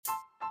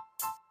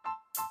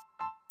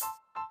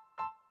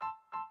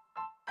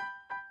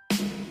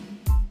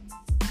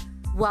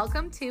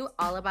Welcome to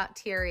All About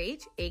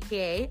TRH,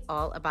 aka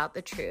All About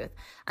the Truth.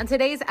 On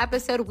today's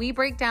episode, we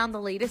break down the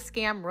latest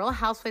scam Real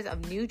Housewives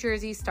of New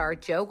Jersey star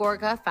Joe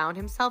Gorga found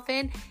himself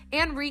in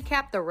and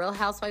recap the Real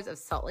Housewives of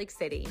Salt Lake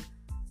City.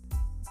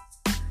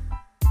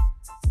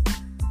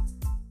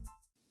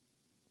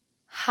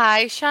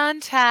 Hi,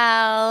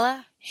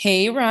 Chantel.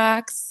 Hey,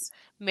 Rox.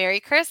 Merry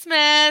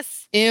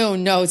Christmas. Ew,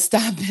 no,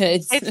 stop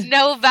it. It's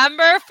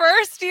November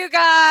 1st, you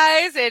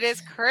guys. It is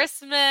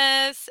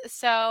Christmas.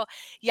 So,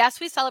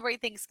 yes, we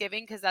celebrate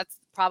Thanksgiving because that's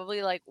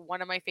probably like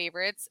one of my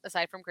favorites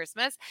aside from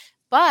Christmas.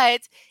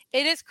 But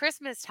it is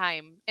Christmas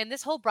time. And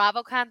this whole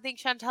BravoCon thing,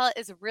 Chantel,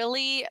 is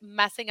really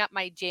messing up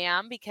my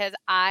jam because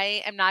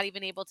I am not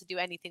even able to do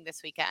anything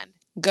this weekend.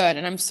 Good.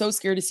 And I'm so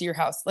scared to see your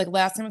house. Like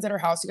last time I was at her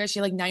house, you guys, she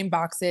had like 9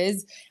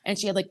 boxes and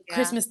she had like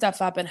Christmas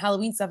stuff up and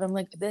Halloween stuff. I'm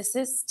like, this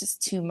is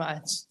just too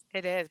much.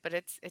 It is, but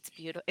it's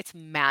beautiful. It's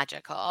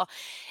magical.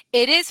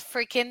 It is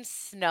freaking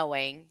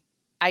snowing.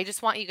 I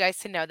just want you guys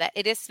to know that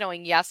it is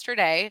snowing.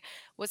 Yesterday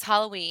was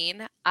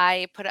Halloween.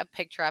 I put a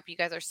picture up. You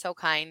guys are so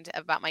kind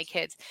about my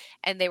kids.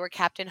 And they were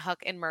Captain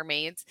Hook and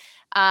mermaids.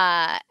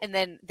 And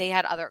then they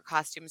had other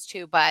costumes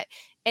too.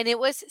 And it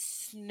was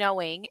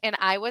snowing. And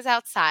I was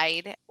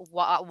outside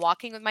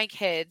walking with my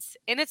kids.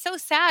 And it's so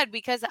sad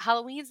because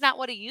Halloween's not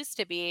what it used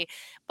to be.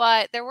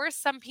 But there were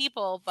some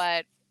people,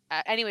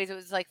 anyways, it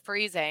was like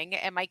freezing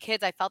and my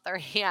kids, I felt their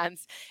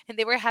hands and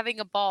they were having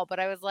a ball, but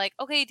I was like,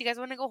 okay, do you guys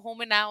want to go home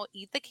and now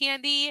eat the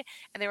candy?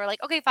 And they were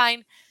like, okay,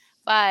 fine.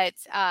 But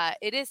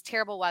it is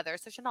terrible weather.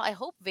 So Chanel, I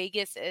hope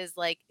Vegas is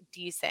like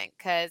decent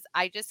because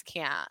I just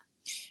can't.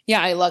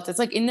 Yeah, I loved it. It's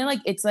like in there,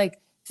 like it's like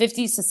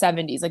 50s to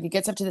 70s. Like it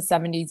gets up to the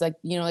 70s, like,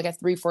 you know, like at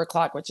 3-4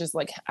 o'clock, which is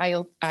like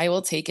I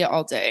will take it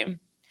all day.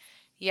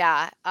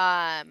 Yeah.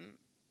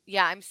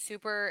 Yeah, I'm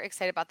super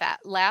excited about that.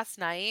 Last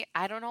night,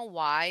 I don't know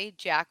why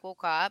Jack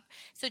woke up.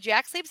 So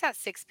Jack sleeps at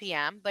 6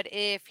 p.m., but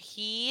if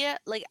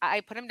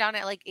I put him down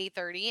at like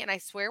 8:30, and I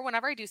swear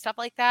whenever I do stuff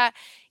like that,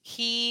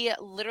 he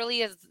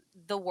literally is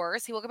the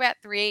worst. He woke up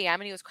at 3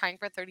 a.m. and he was crying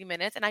for 30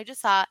 minutes, and I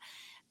just thought,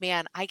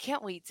 man, I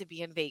can't wait to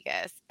be in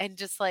Vegas and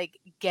just like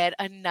get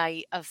a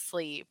night of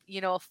sleep,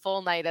 a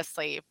full night of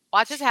sleep.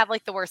 Watch us have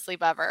like the worst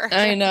sleep ever.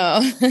 I know.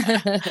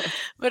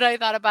 But I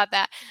thought about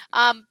that.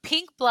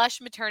 Pink Blush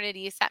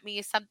Maternity sent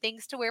me some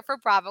things to wear for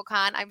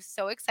BravoCon. I'm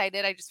so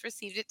excited. I just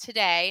received it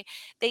today.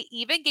 They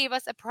even gave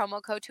us a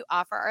promo code to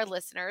offer our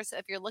listeners. So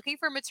if you're looking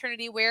for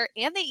maternity wear,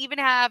 and they even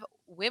have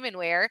women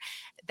wear,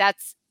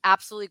 that's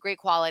absolutely great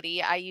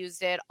quality. I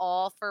used it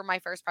all for my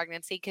first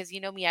pregnancy because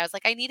you know me, I was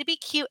like, I need to be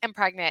cute and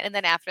pregnant. And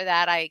then after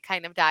that, I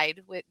kind of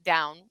died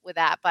down with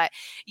that. But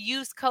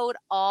use code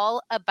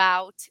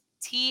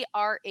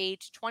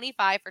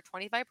ALLABOUTTRH25 for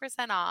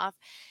 25% off.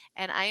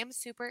 And I am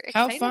super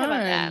excited about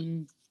that.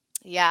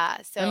 Yeah.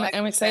 So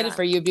I'm excited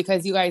for you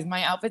because you guys,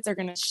 my outfits are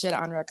going to shit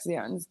on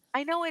Roxanne's.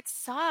 I know it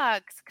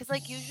sucks because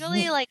like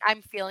usually like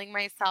I'm feeling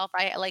myself.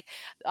 I'm like,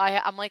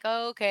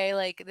 oh, okay,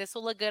 like this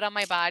will look good on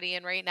my body.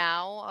 And right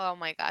now, oh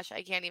my gosh,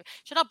 I can't even.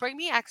 Chanel, bring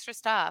me extra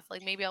stuff.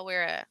 Like maybe I'll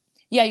wear it.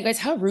 Yeah, you guys,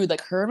 how rude.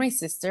 Like her and my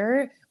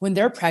sister, when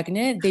they're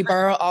pregnant, they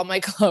borrow all my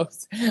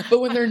clothes. But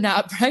when they're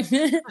not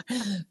pregnant,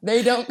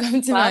 they don't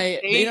come to my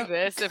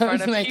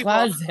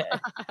closet.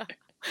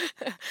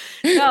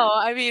 No,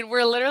 I mean,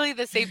 we're literally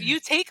the same.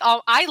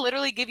 I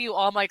literally give you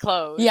all my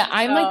clothes. Yeah,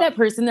 I'm like that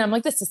person. I'm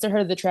like the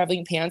sisterhood of the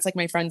traveling pants. Like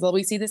my friends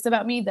always say this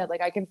about me, that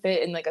like I can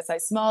fit in like a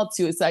size small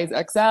to a size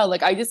XL.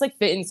 Like I just like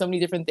fit in so many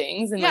different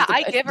things. And yeah,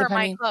 I give her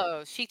my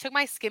clothes. She took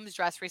my Skims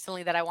dress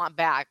recently that I want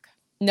back.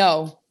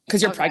 No.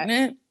 Because you're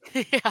pregnant?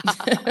 Yeah.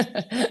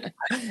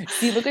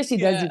 See, look what she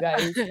does, you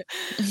guys.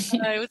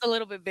 It was a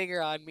little bit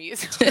bigger on me.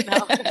 So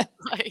now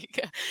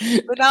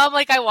I'm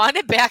like, I want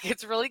it back.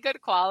 It's really good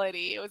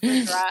quality. It was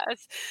a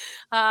dress.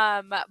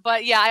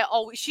 But yeah,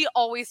 she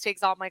always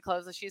takes all my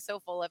clothes. And she's so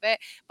full of it.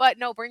 But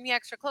no, bring me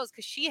extra clothes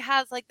because she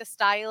has like the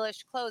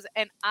stylish clothes.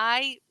 And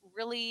I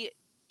really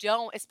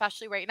don't,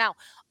 especially right now.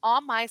 All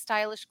my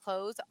stylish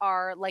clothes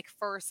are like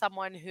for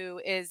someone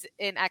who is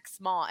in X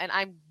small, and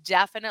I'm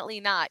definitely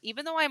not.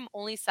 Even though I'm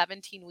only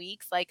 17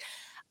 weeks, like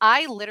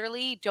I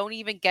literally don't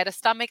even get a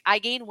stomach. I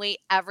gain weight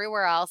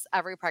everywhere else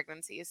every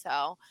pregnancy.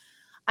 So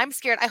I'm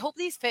scared. I hope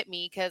these fit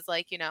me because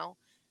like,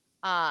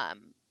 I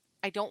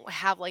don't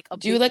have like a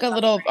do like a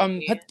little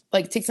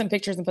take some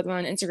pictures and put them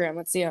on Instagram.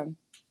 Let's see them.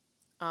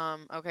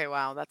 Okay,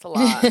 wow, that's a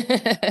lot.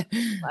 That's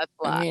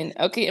a lot. I mean,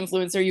 okay,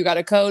 influencer, you got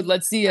a code.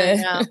 Let's see it.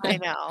 I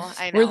know.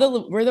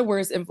 We're the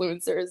worst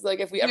influencers.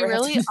 Like if we ever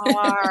really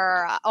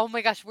are. Oh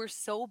my gosh, we're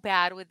so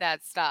bad with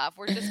that stuff.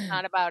 We're just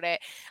not about it.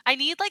 I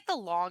need like the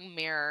long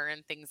mirror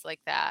and things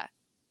like that.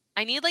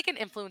 I need like an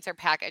influencer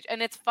package.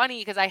 And it's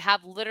funny because I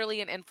have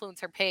literally an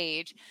influencer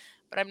page,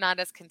 but I'm not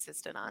as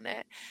consistent on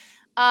it.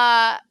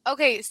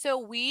 Okay, so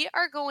we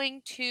are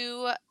going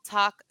to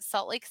talk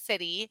Salt Lake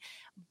City,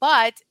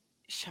 but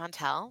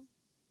Chantel,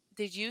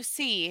 did you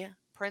see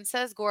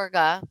Princess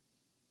Gorga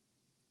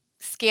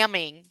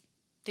scamming?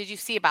 Did you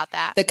see about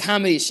that? The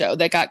comedy show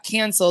that got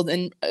canceled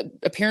and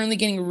apparently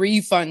getting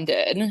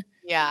refunded.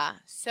 Yeah.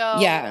 So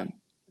yeah,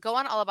 go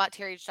on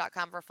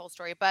allabouttrh.com for a full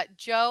story, but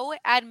Joe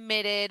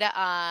admitted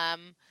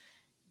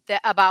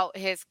about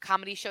his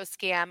comedy show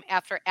scam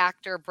after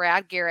actor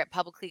Brad Garrett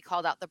publicly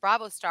called out the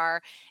Bravo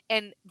star.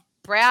 And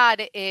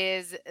Brad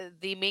is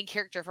the main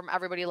character from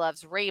Everybody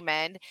Loves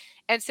Raymond.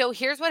 And so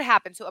here's what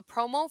happened. So a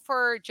promo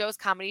for Joe's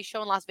comedy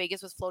show in Las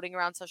Vegas was floating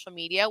around social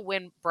media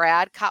when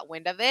Brad caught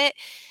wind of it.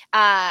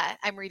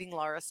 I'm reading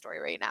Laura's story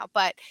right now.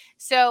 But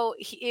so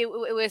it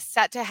was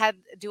set to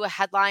do a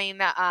headline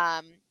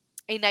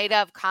a night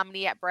of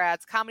comedy at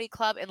Brad's Comedy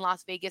Club in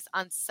Las Vegas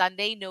on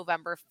Sunday,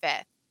 November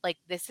 5th. Like,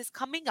 this is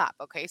coming up,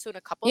 okay? So in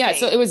a couple days.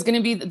 So it was going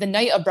to be the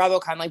night of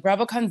BravoCon. Like,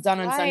 BravoCon's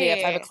done on Sunday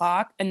at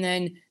 5:00, and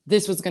then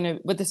this was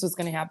going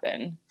to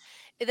happen.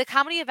 The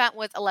comedy event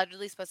was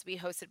allegedly supposed to be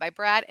hosted by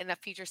Brad and a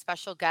feature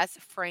special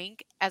guest,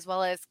 Frank, as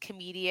well as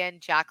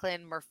comedian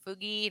Jacqueline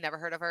Murphy. Never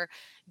heard of her.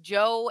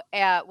 Joe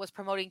was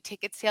promoting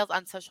ticket sales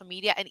on social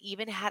media and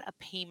even had a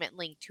payment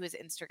link to his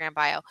Instagram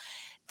bio.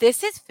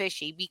 This is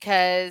fishy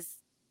because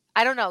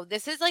I don't know.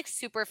 This is like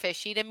super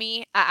fishy to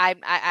me. I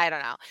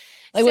don't know.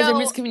 Like, was there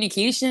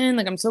miscommunication?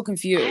 Like, I'm so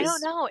confused. I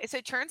don't know. So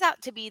it turns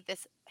out to be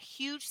this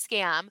huge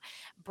scam.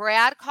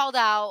 Brad called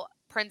out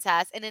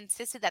Princess and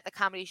insisted that the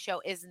comedy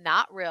show is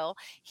not real.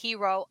 He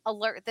wrote,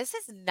 "Alert, this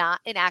is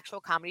not an actual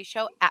comedy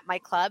show at my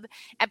club,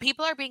 and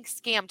people are being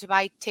scammed to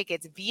buy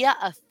tickets via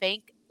a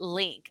fake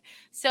link."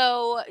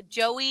 So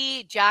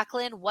Joey,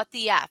 Jacqueline, what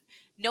the F?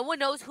 No one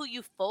knows who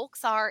you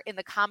folks are in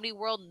the comedy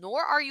world,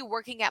 nor are you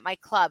working at my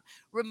club.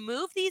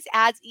 Remove these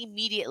ads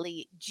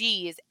immediately.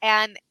 Geez.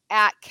 And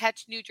at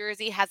Catch New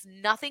Jersey has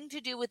nothing to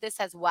do with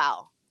this as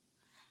well.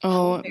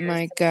 Oh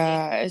my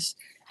gosh.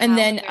 And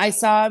then I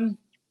saw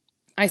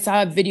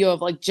a video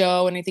of like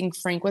Joe, and I think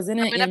Frank was in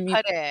it. I'm gonna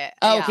put it.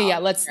 Oh, okay, yeah.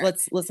 Let's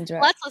listen to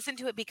it. Let's listen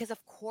to it because,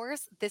 of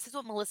course, this is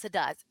what Melissa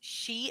does.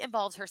 She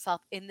involves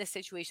herself in this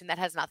situation that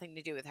has nothing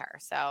to do with her.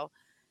 So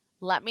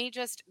let me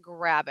just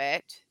grab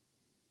it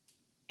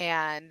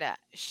and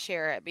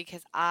share it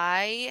because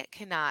I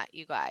cannot,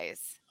 you guys.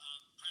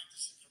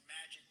 Practicing for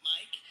Magic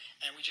Mike,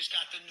 and we just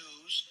got the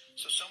news.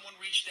 So someone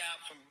reached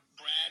out from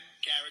Brad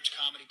Garrett's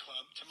Comedy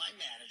Club to my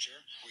manager.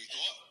 We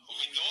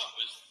thought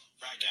was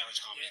Brad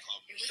Garrett's Comedy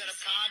Club. We set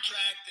up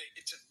contract.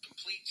 It's a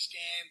complete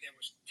scam. There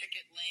was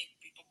ticket link.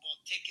 People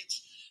bought tickets.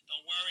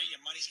 Don't worry,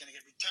 your money's going to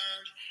get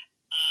returned.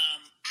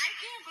 I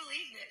can't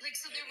believe it. Like,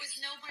 so there was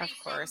nobody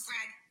from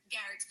Brad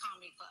Garrett's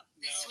Comedy Club.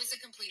 This was a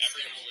complete scam.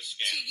 Everyone was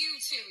scammed. To you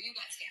too. You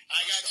got scammed.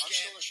 I got scammed. I'm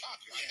still in shock.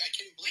 I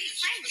can't believe it.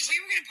 Frank, we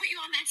were going to put you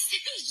on that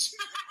stage.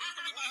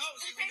 My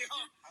host. I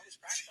was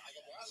practicing.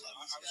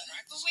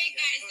 But wait,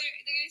 guys,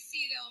 they're going to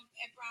see you though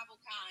at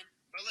BravoCon.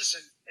 But listen,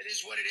 it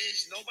is what it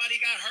is.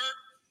 Nobody got hurt.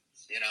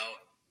 You know,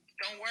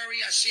 don't worry.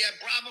 I see you at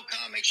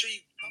BravoCon. Make sure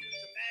you come to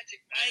the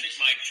Magic Mike. Magic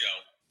Mike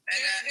Joe. And,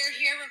 they're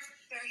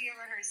here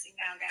rehearsing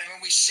now, guys. And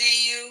when we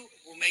see you,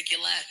 we'll make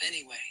you laugh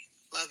anyway.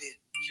 Love you.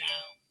 Ciao.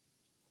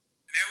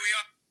 There we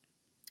are.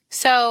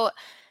 So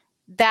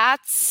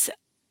that's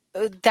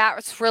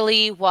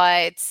really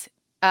what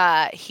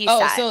he said.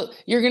 Oh, so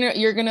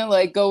you're gonna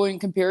like go and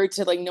compare it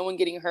to like no one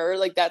getting hurt,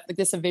 like that, like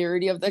the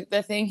severity of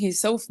the thing.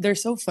 They're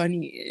so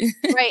funny.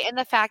 Right. And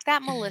the fact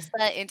that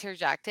Melissa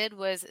interjected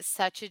was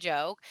such a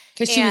joke.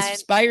 Because she was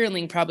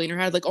spiraling probably in her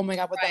head, like, oh my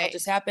God, what the hell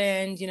just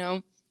happened, you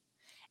know?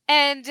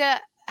 And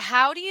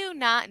how do you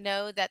not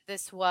know that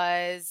this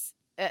was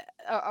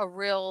a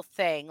real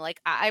thing?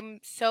 Like, I'm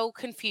so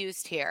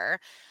confused here.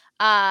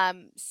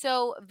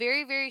 So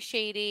very, very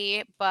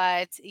shady,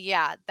 but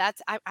yeah,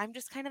 I'm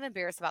just kind of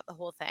embarrassed about the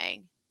whole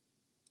thing.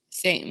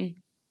 Same.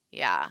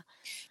 Yeah.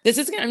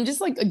 I'm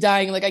just like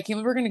dying. Like, I can't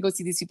believe we're going to go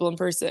see these people in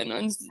person.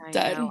 I'm just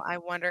dead. Know, I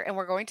wonder. And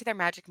we're going to their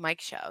Magic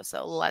Mike show.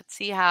 So let's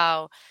see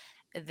how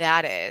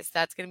that is.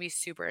 That's going to be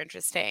super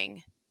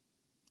interesting.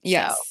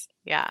 Yes. So,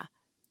 yeah.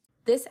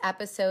 This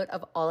episode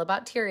of All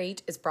About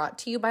TRH is brought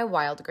to you by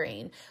Wild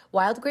Grain.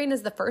 Wild Grain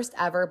is the first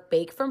ever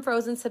Bake from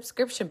Frozen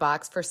subscription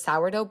box for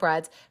sourdough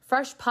breads,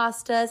 fresh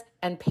pastas,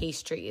 and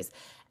pastries.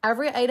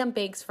 Every item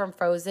bakes from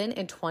frozen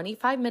in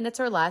 25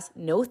 minutes or less,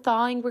 no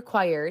thawing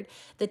required.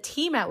 The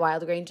team at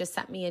Wild Grain just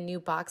sent me a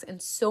new box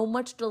and so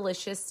much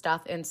delicious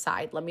stuff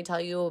inside. Let me tell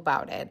you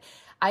about it.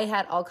 I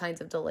had all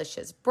kinds of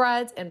delicious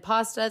breads and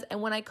pastas,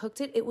 and when I cooked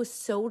it, it was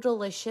so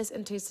delicious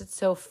and tasted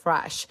so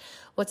fresh.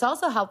 What's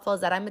also helpful is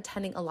that I'm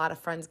attending a lot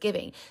of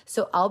Friendsgiving,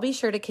 so I'll be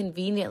sure to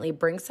conveniently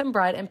bring some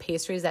bread and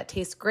pastries that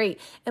taste great,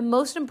 and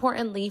most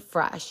importantly,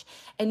 fresh.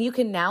 And you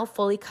can now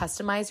fully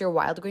customize your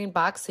Wild Grain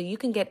box so you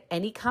can get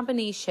any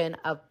combination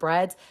of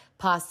breads,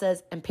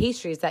 pastas, and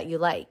pastries that you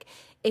like.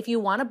 If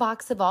you want a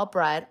box of all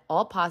bread,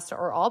 all pasta,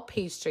 or all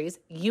pastries,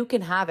 you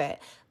can have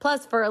it.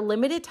 Plus, for a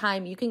limited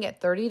time, you can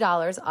get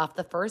 $30 off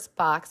the first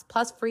box,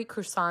 plus free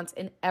croissants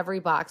in every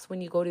box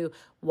when you go to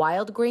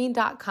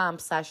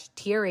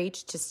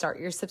wildgrain.com/TRH to start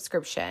your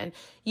subscription.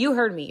 You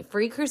heard me,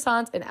 free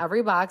croissants in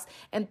every box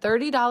and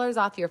 $30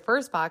 off your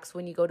first box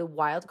when you go to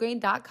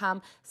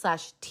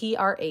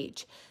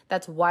wildgrain.com/TRH.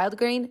 That's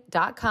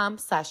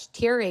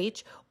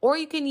wildgrain.com/TRH, or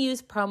you can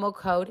use promo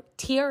code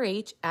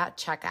TRH at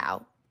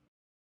checkout.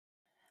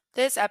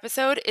 This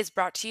episode is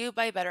brought to you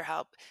by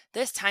BetterHelp.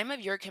 This time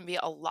of year can be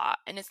a lot,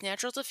 and it's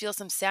natural to feel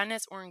some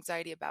sadness or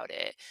anxiety about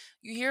it.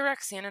 You hear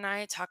Roxanne and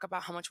I talk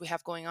about how much we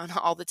have going on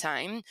all the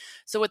time.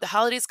 So, with the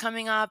holidays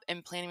coming up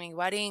and planning my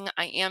wedding,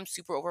 I am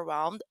super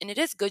overwhelmed, and it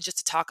is good just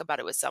to talk about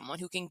it with someone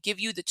who can give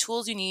you the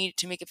tools you need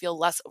to make it feel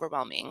less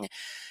overwhelming.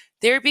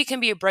 Therapy can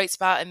be a bright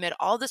spot amid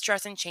all the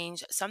stress and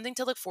change, something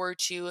to look forward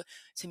to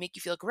make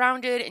you feel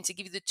grounded, and to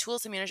give you the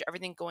tools to manage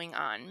everything going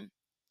on.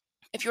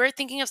 If you are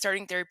thinking of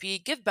starting therapy,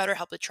 give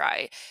BetterHelp a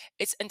try.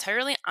 It's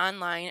entirely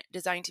online,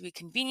 designed to be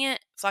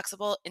convenient,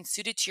 flexible, and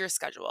suited to your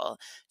schedule.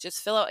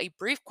 Just fill out a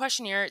brief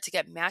questionnaire to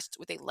get matched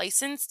with a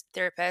licensed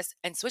therapist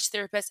and switch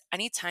therapists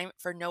anytime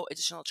for no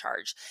additional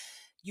charge.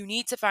 You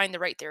need to find the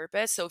right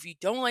therapist. So if you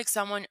don't like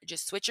someone,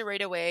 just switch it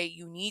right away.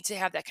 You need to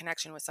have that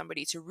connection with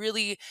somebody to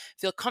really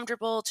feel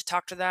comfortable to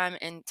talk to them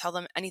and tell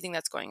them anything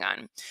that's going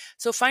on.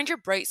 So find your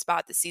bright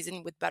spot this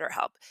season with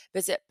BetterHelp.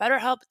 Visit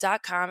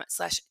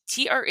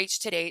betterhelp.com/TRH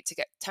today to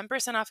get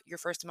 10% off your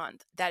first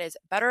month. That is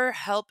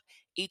BetterHelp,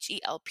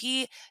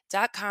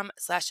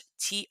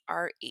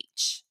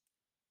 HELP.com/TRH.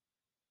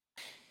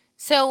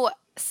 So,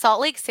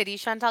 Salt Lake City,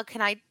 Chantal,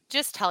 can I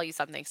just tell you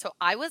something? So,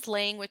 I was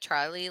laying with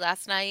Charlie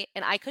last night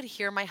and I could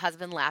hear my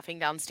husband laughing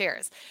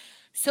downstairs.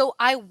 So,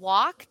 I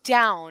walk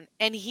down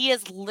and he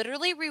is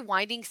literally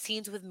rewinding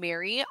scenes with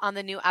Mary on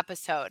the new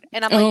episode.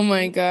 And I'm like, Oh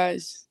my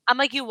gosh.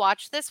 you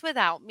watched this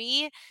without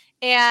me?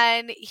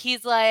 And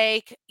he's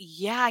like,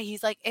 yeah,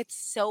 he's like, it's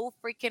so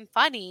freaking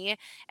funny.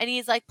 And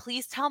he's like,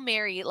 please tell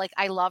Mary, like,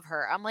 I love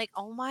her. I'm like,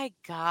 oh my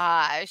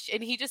gosh.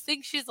 And he just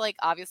thinks she's like,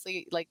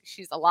 obviously, like,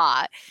 she's a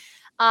lot.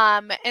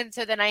 And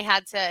so then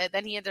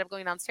then he ended up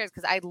going downstairs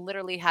because I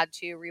literally had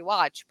to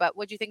rewatch. But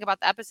what'd you think about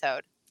the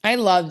episode? I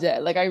loved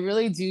it. Like I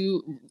really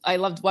do. I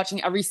loved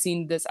watching every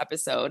scene this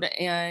episode.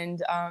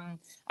 And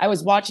I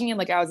was watching it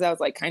like I was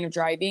like kind of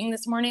driving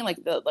this morning, like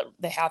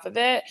the half of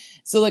it.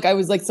 So like I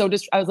was like I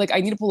was like, I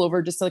need to pull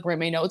over just to like write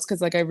my notes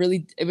because like it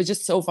was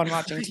just so fun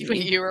watching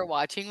TV. You were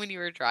watching when you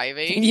were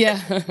driving?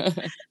 Yeah.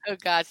 Oh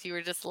gosh, you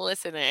were just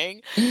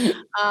listening.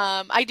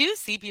 I do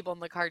see people in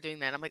the car doing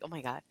that. I'm like, oh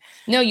my God.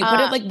 No, you put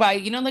it like by,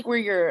 like where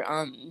you're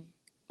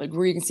like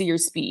where you can see your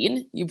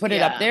speed, you put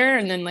it up there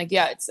and then like,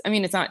 yeah, it's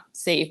not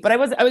safe, but I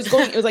was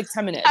going, it was like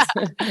 10 minutes.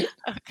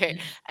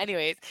 Okay.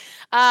 Anyways,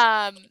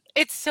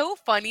 it's so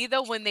funny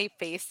though when they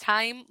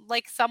FaceTime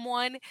like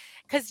someone,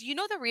 because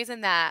the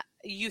reason that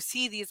you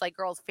see these like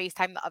girls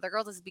FaceTime the other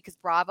girls is because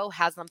Bravo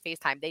has them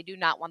FaceTime. They do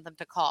not want them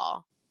to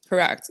call.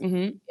 Correct.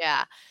 Mm-hmm.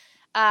 Yeah.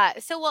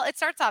 Well, it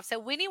starts off. So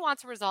Winnie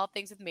wants to resolve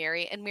things with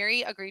Mary, and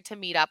Mary agreed to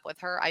meet up with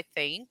her. I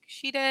think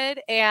she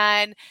did,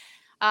 and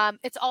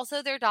it's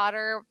also their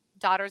daughter's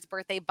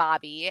birthday,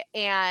 Bobby,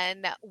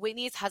 and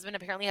Whitney's husband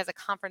apparently has a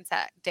conference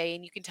that day,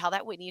 and you can tell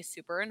that Whitney is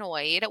super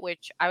annoyed,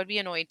 which I would be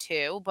annoyed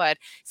too, but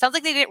sounds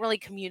like they didn't really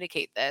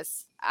communicate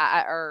this,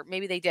 or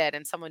maybe they did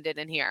and someone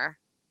didn't hear.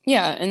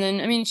 Yeah, and then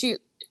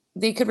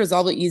they could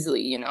resolve it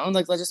easily,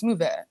 like let's just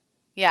move it.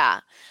 Yeah.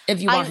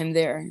 If you want him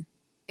there.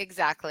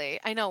 Exactly.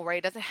 I know, right?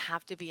 It doesn't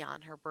have to be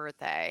on her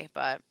birthday,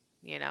 but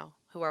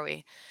who are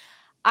we?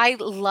 I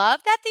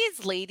love that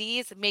these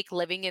ladies make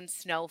living in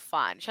snow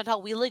fun.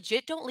 Chantal, we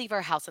legit don't leave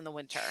our house in the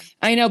winter.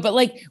 I know, but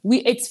like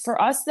it's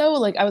for us though,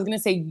 like I was going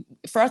to say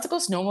for us to go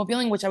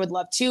snowmobiling, which I would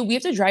love to, we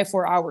have to drive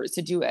 4 hours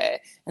to do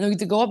it. And then we have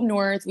to go up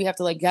north. We have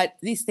to like get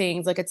these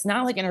things. Like it's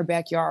not like in our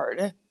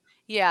backyard.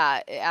 Yeah,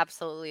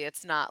 absolutely.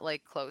 It's not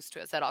like close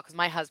to us at all. Cause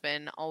my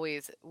husband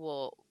always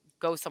will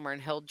go somewhere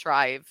and he'll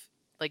drive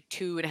like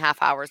 2.5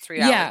 hours,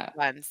 3 hours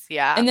once.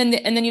 Yeah. And then you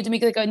have to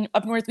make like an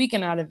up north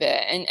weekend out of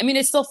it. And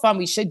it's still fun.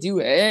 We should do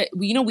it.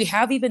 We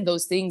have even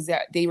those things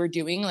that they were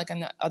doing like on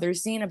the other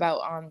scene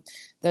about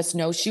the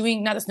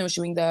snowshoeing, not the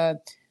snowshoeing, the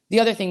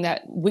other thing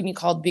that Whitney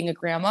called being a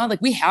grandma.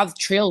 Like we have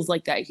trails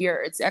like that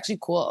here. It's actually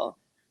cool.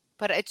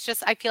 But it's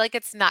just, I feel like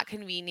it's not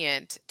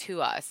convenient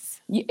to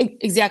us. Yeah,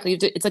 exactly.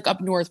 It's like up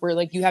north where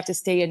like you have to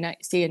stay a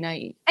night.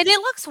 And it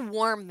looks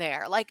warm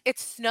there. Like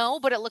it's snow,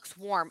 but it looks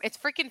warm. It's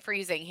freaking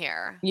freezing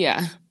here.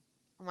 Yeah.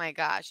 Oh my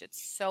gosh, it's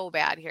so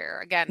bad here.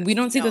 Again, we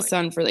don't see the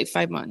sun for like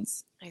 5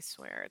 months. I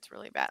swear it's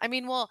really bad.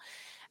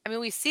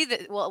 We see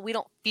that. Well, we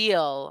don't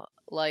feel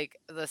like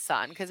the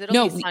sun because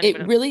it'll be sunny.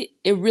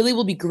 It really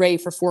will be gray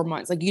for 4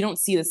 months. Like you don't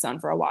see the sun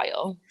for a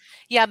while.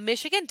 Yeah,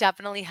 Michigan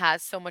definitely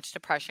has so much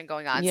depression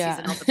going on. Yeah.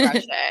 Seasonal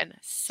depression.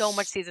 So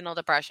much seasonal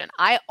depression.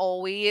 I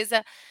always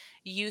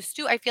used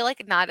to, I feel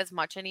like not as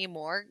much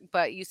anymore,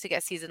 but used to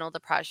get seasonal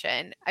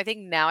depression. I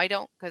think now I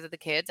don't because of the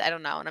kids. I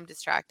don't know, and I'm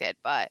distracted,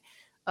 but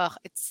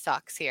it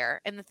sucks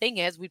here. And the thing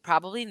is, we'd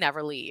probably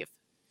never leave.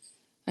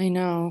 I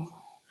know.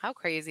 How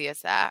crazy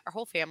is that? Our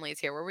whole family is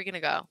here. Where are we going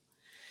to go?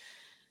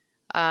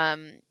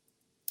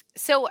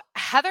 So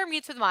Heather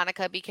meets with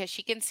Monica because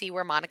she can see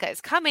where Monica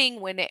is coming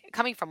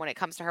from when it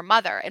comes to her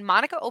mother. And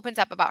Monica opens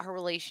up about her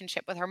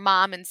relationship with her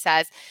mom and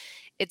says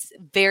it's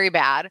very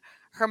bad.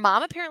 Her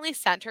mom apparently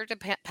sent her to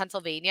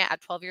Pennsylvania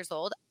at 12 years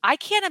old. I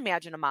can't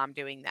imagine a mom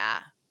doing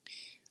that.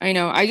 I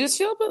know. I just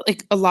feel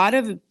like a lot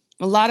of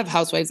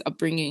housewives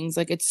upbringings,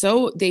 like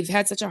they've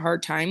had such a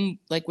hard time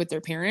like with their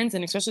parents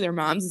and especially their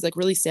moms is like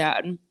really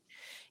sad.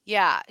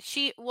 Yeah,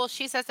 she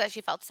says that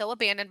she felt so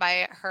abandoned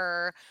by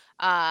her,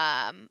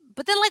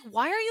 but then, like,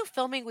 why are you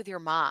filming with your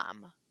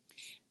mom?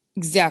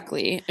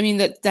 Exactly. I mean,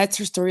 that's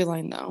her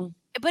storyline, though.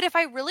 But if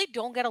I really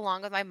don't get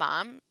along with my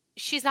mom,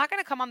 she's not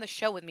gonna come on the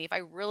show with me if I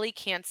really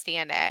can't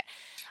stand it.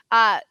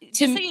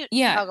 Just so you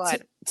Yeah, Oh, go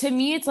ahead. to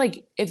me, it's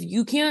like if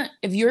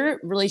your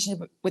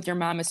relationship with your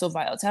mom is so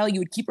volatile, you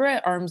would keep her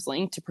at arm's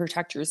length to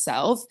protect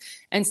yourself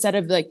instead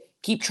of like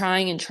keep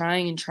trying and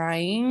trying and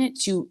trying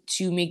to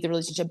make the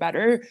relationship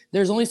better.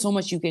 There's only so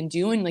much you can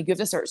do, and like you have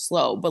to start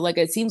slow. But like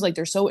it seems like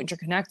they're so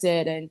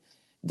interconnected, and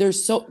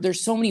there's so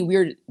many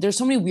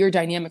weird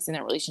dynamics in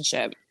that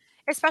relationship.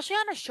 Especially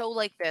on a show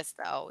like this,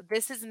 though.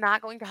 This is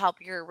not going to help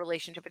your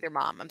relationship with your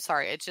mom. I'm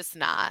sorry, it's just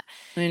not.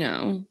 I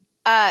know.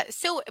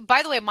 So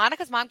by the way,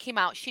 Monica's mom came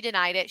out. She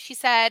denied it. She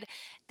said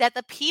that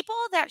the people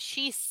that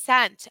she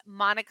sent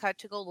Monica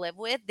to go live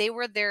with, they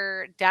were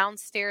their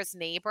downstairs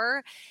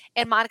neighbor,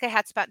 and Monica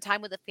had spent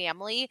time with the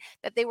family.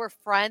 That they were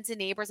friends and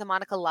neighbors, and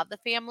Monica loved the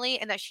family,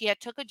 and that she had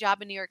took a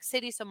job in New York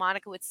City, so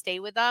Monica would stay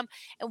with them.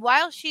 And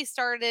while she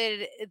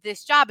started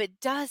this job, it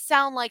does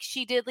sound like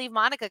she did leave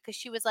Monica because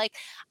she was like,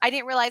 "I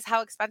didn't realize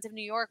how expensive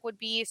New York would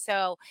be."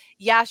 So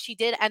yeah, she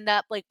did end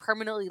up like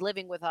permanently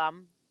living with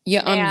them.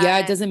 Yeah,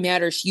 it And doesn't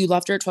matter. You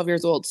left her at 12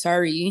 years old.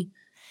 Sorry.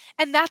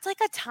 And that's like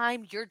a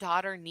time your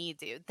daughter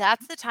needs you.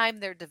 That's the time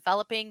they're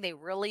developing. They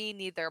really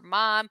need their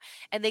mom,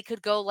 and they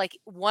could go like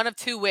one of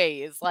two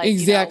ways, like,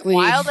 Exactly.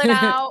 wild and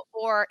out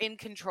or in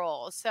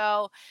control.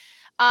 So,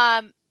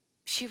 um,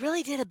 she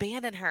really did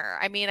abandon her.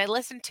 I mean, I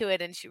listened to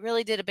it and she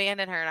really did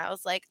abandon her. And I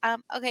was like,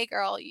 okay,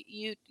 girl,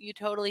 you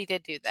totally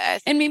did do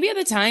this. And maybe at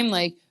the time,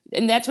 like,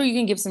 and that's where you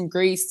can give some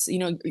grace. You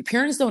know,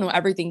 parents don't know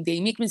everything; they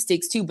make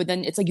mistakes too. But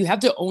then it's like you have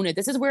to own it.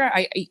 This is where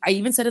I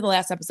even said in the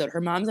last episode,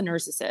 her mom's a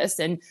narcissist,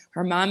 and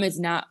her mom is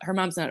not. Her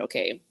mom's not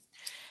okay.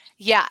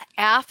 Yeah,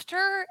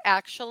 after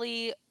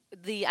actually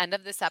the end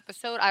of this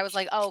episode, I was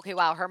like, "Oh, okay,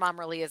 wow, her mom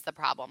really is the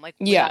problem, like,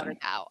 without Yeah. a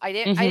doubt." I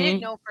didn't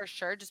Mm-hmm. know for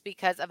sure just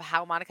because of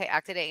how Monica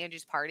acted at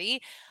Angie's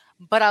party,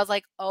 but I was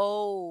like,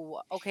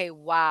 "Oh, okay,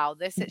 wow,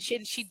 this is"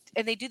 she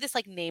and they do this,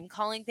 like, name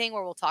calling thing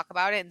where we'll talk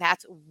about it, and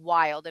that's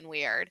wild and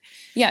weird.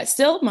 Yeah.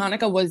 Still,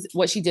 Monica was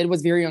what she did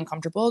was very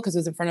uncomfortable because it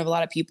was in front of a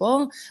lot of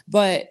people.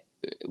 But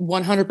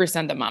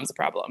 100% the mom's a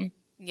problem.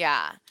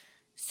 Yeah.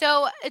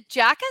 So,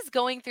 Jack is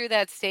going through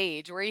that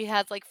stage where he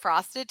has, like,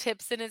 frosted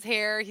tips in his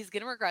hair. He's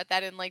gonna regret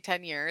that in, like,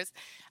 10 years.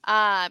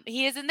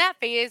 He is in that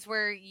phase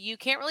where you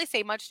can't really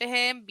say much to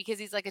him because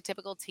he's like a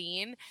typical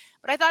teen,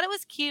 but I thought it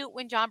was cute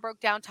when John broke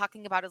down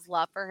talking about his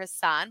love for his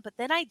son, but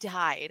then I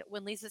died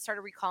when Lisa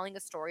started recalling a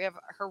story of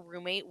her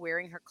roommate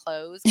wearing her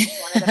clothes because she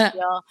wanted to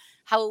feel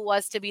how it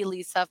was to be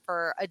Lisa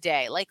for a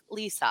day. Like,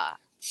 Lisa,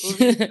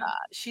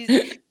 she's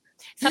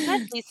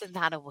sometimes Lisa's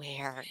not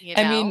aware, you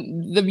I know?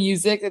 mean, the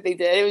music that they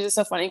did, it was just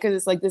so funny because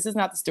it's like this is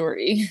not the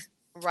story.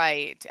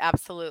 Right,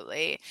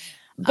 absolutely.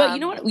 But Um, you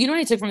know what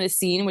I took from this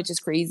scene, which is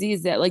crazy,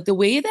 is that like the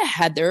way that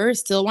Heather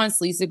still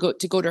wants Lisa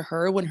to go to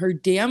her when her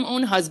damn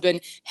own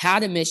husband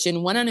had a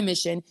mission, went on a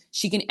mission.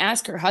 She can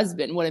ask her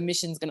husband what a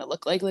mission's gonna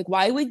look like. Like,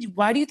 why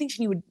do you think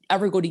she would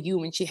ever go to you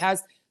when she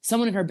has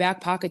someone in her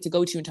back pocket to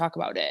go to and talk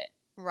about it?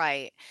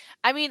 right.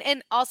 I mean,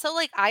 and also,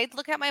 like, I'd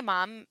look at my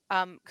mom,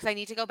 because I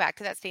need to go back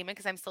to that statement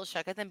because 'cause I'm still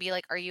shook at and be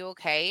like, "Are you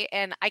okay?"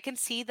 And I can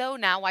see, though,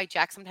 now why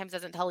Jack sometimes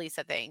doesn't tell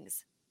Lisa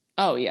things.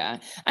 Oh yeah,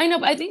 I know,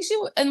 but I think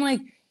and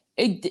like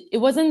it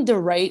wasn't the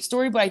right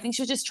story, but I think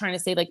she was just trying to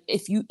say like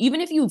if you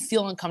even if you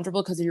feel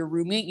uncomfortable because of your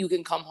roommate, you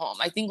can come home.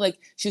 I think like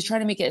she was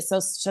trying to make it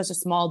such a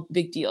small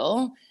big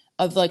deal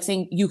of like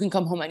saying you can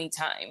come home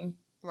anytime,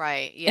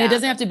 Right, and it yeah,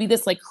 doesn't have to be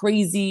this like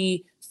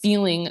crazy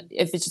feeling.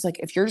 If it's just like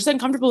if you're just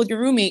uncomfortable with your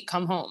roommate,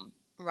 come home.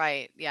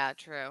 right, yeah,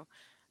 true.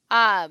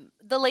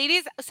 The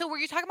ladies so were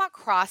you talking about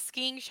cross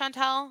skiing,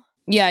 Chantel?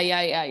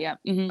 Yeah.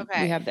 We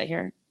Okay. have that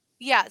here.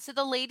 Yeah, so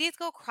the ladies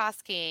go cross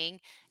skiing,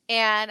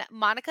 and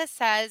Monica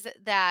says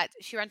that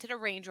she rented a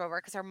Range Rover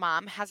because her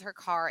mom has her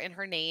car in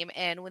her name.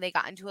 And when they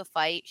got into a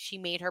fight, she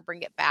made her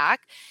bring it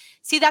back.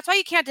 See, that's why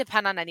you can't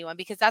depend on anyone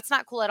because that's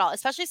not cool at all,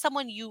 especially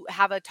someone you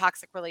have a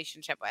toxic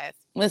relationship with.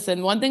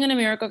 Listen, one thing in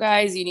America,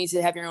 guys, you need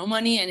to have your own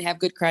money and have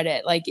good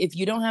credit. Like, if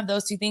you don't have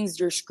those two things,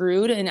 you're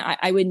screwed. And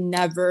I would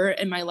never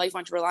in my life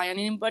want to rely on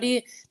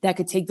anybody that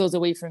could take those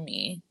away from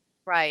me.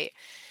 Right.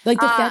 Like,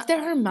 the Uh, fact that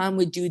her mom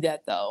would do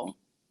that, though.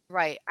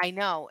 right. I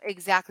know.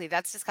 Exactly.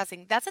 That's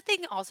disgusting. That's the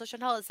thing also,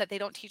 Chantal, is that they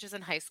don't teach us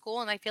in high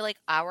school. And I feel like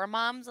our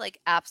moms, like,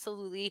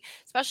 absolutely,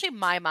 especially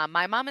my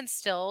mom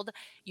instilled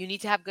you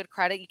need to have good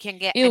credit. You can't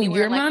get Ew,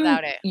 anywhere in life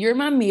without it. your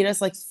mom made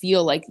us like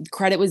feel like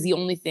credit was the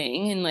only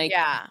thing. And like,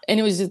 Yeah. and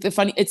it was just the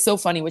funny, it's so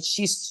funny, which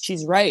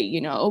she's right, you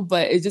know,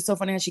 but it's just so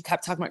funny how she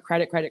kept talking about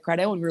credit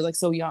when we were like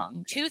so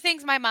young. 2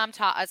 things my mom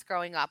taught us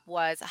growing up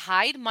was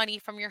hide money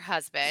from your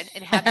husband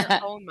and have your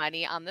own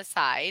money on the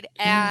side,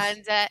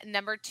 and,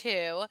 number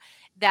 2,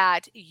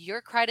 that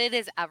your credit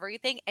is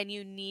everything and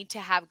you need to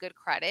have good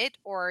credit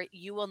or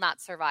you will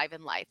not survive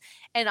in life.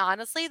 And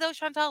honestly though,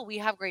 Chantal, we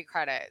have great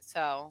credit,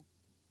 so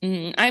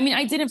I mean,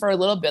 I did it for a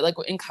little bit. Like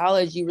in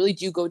college, you really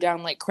do go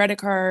down like credit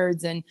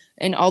cards and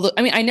all the.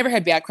 I mean, I never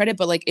had bad credit,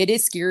 but like it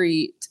is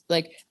scary.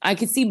 Like I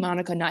could see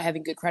Monica not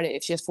having good credit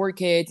if she has 4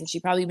 kids and she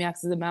probably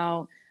maxes them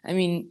out. I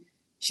mean,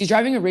 she's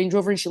driving a Range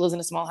Rover and she lives in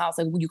a small house.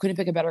 Like you couldn't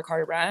pick a better car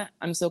to rent.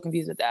 I'm so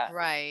confused with that.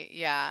 Right.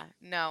 Yeah.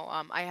 No,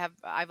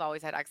 I've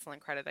always had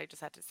excellent credit, I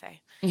just had to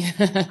say.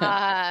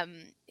 Yeah.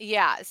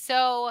 Yeah.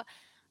 So,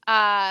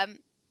 um,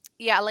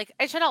 yeah, like,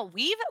 and Chanel,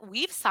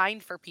 we've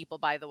signed for people,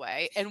 by the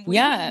way, and we would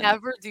Yeah.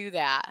 never do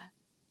that.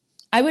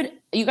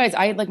 You guys,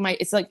 I had like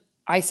it's like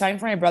I signed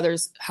for my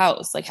brother's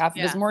house, like half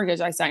of his Yeah.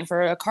 mortgage. I signed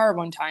for a car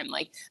one time.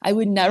 Like I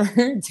would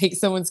never take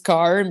someone's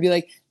car and be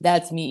like,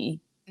 that's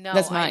me. No,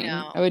 That's I mine.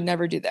 know. I would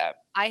never do that.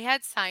 I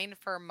had signed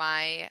for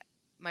my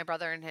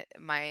brother and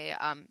my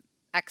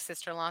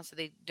ex-sister-in-law, so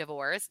they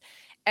divorced.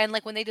 And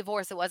like when they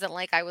divorced, it wasn't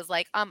like I was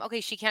like,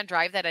 okay, she can't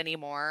drive that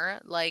anymore.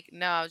 Like,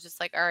 no, I was just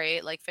like, all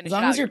right, like As finish it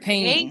long out. as You're you're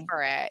paying paying.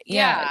 for it.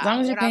 Yeah, as Yeah,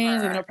 long as you're paying, we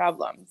have whatever. no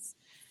problems.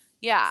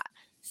 Yeah.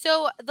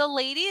 So the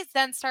ladies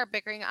then start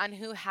bickering on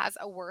who has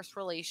a worse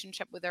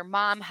relationship with their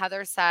mom.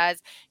 Heather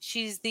says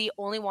she's the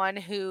only one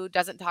who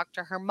doesn't talk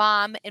to her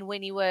mom. And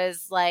Whitney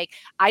was like,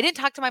 I didn't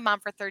talk to my mom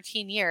for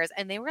 13 years.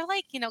 And they were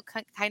like,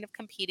 kind of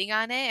competing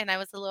on it. And I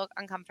was a little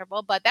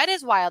uncomfortable. But that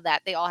is wild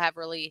that they all have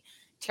really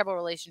terrible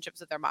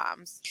relationships with their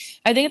moms.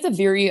 I think it's a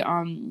very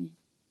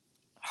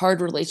hard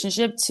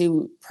relationship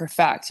to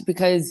perfect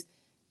because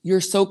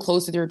you're so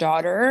close with your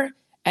daughter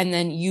and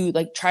then you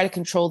like try to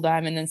control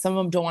them and then some of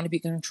them don't want to be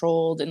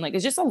controlled and like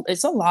it's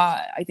a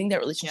lot. I think that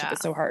relationship Yeah. is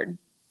so hard.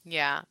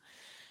 Yeah.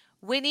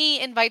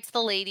 Whitney invites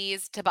the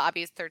ladies to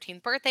Bobby's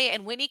 13th birthday,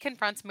 and Whitney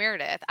confronts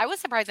Meredith. I was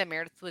surprised that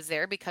Meredith was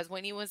there because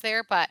Whitney was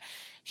there, but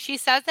she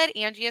says that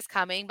Angie is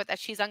coming, but that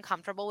she's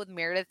uncomfortable with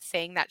Meredith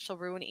saying that she'll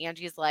ruin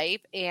Angie's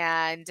life,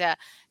 and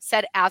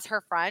said as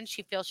her friend,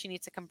 she feels she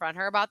needs to confront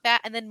her about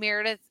that. And then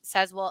Meredith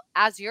says, well,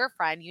 as your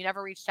friend, you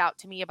never reached out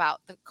to me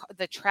about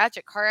the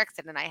tragic car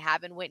accident I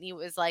have. And Whitney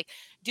was like,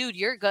 dude,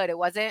 you're good. It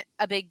wasn't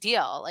a big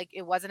deal. Like,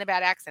 it wasn't a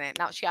bad accident.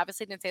 Now, she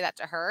obviously didn't say that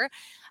to her,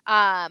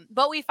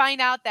 but we find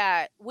out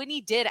that Whitney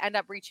did end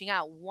up reaching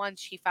out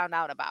once she found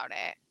out about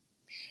it.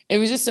 It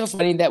was just so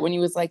funny that when he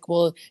was like,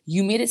 well,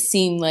 you made it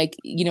seem like,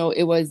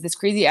 it was this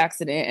crazy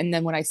accident. And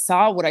then when I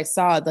saw what I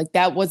saw, like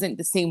that wasn't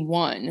the same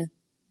one.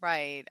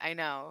 Right. I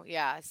know.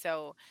 Yeah.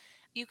 So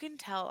you can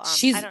tell,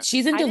 She's in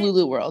I didn't,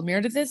 Delulu world.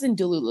 Meredith is in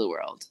Delulu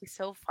world. it's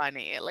so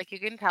funny. Like, you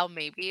can tell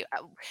maybe,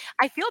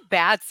 I feel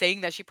bad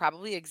saying that she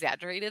probably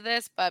exaggerated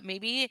this, but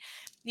maybe,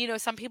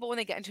 some people when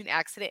they get into an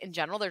accident in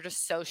general, they're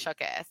just so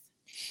shooketh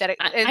I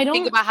and think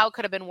don't about how it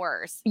could have been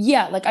worse.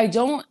 Yeah, like I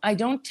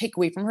don't take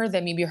away from her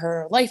that maybe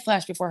her life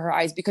flashed before her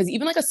eyes because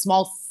even like a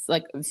small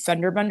like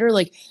fender bender,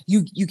 like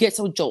you get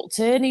so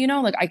jolted,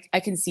 like I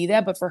can see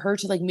that, but for her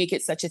to like make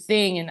it such a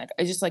thing and like,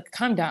 I just like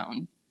calm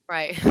down.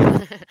 Right.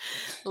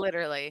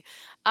 Literally.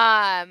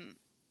 Um,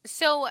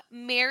 so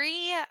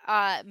Mary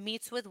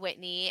meets with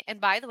Whitney, and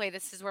by the way,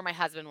 this is where my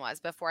husband was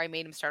before I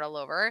made him start all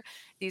over.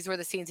 These were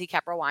the scenes he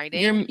kept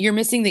rewinding. You're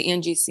missing the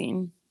Angie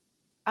scene.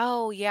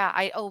 Oh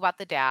yeah, about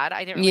the dad.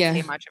 I didn't really say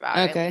Yeah. much about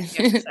it. What Okay.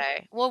 do you have to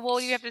say? Well,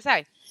 what do you have to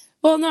say?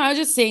 Well, no, I was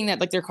just saying that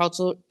like their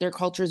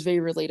culture is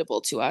very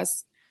relatable to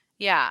us.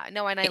 Yeah,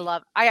 no, and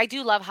I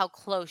do love how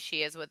close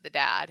she is with the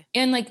dad.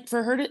 And like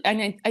for her to,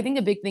 and I think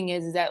the big thing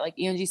is that like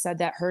Angie said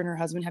that her and her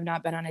husband have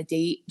not been on a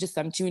date just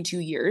them 2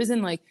 years,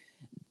 and like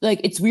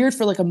it's weird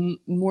for like a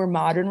more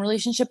modern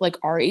relationship like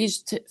our age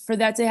for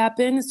that to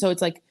happen. So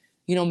it's like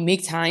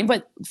make time.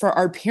 But for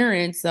our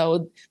parents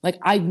though, like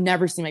I've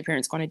never seen my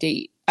parents go on a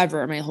date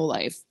ever in my whole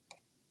life.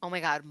 Oh my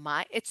God,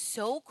 it's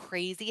so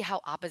crazy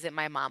how opposite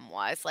my mom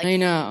was. Like, I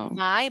know.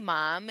 my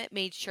mom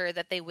made sure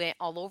that they went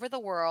all over the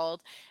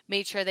world,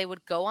 made sure they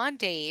would go on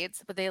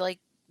dates, but they like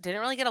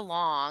didn't really get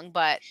along,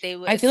 but they I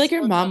would feel like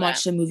your still go mom that.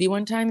 watched a movie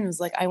one time and was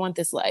like, I want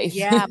this life.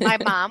 Yeah, my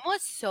mom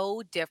was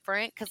so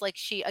different because, like,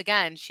 she's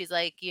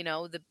like,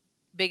 the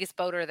biggest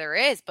boater there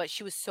is, but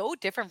she was so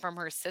different from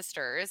her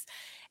sisters.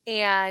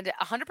 And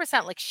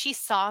 100%, like, she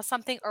saw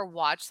something or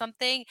watched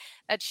something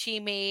that she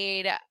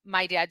made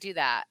my dad do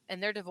that,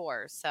 and they're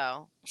divorced.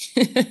 So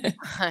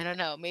I don't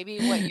know. Maybe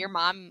what your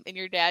mom and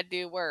your dad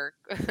do work.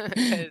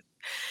 'Cause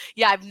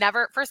yeah,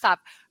 first off,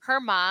 her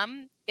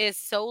mom is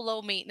so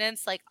low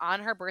maintenance. Like,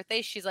 on her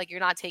birthday, she's like, "You're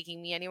not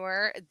taking me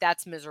anywhere."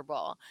 That's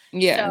miserable.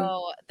 Yeah.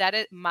 So that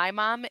is my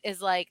mom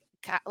is like,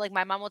 like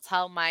my mom will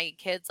tell my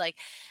kids like,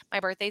 "My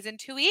birthday's in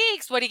 2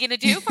 weeks. What are you gonna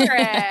do for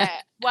it?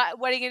 What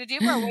are you gonna do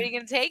for it? What are you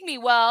gonna take me?"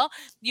 "Well,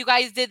 you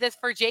guys did this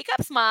for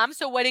Jacob's mom,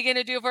 so what are you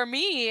gonna do for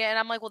me?" And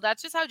I'm like, "Well,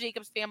 that's just how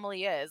Jacob's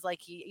family is.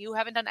 Like, you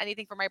haven't done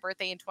anything for my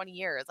birthday in 20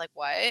 years. Like,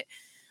 what?"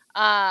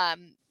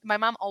 My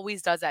mom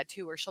always does that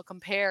too, where she'll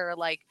compare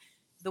like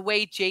the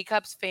way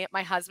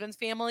my husband's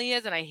family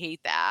is, and I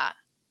hate that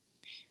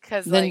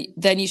because then like,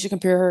 then you should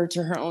compare her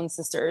to her own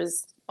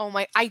sisters. oh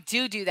my, I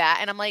do that,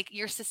 and I'm like,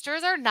 your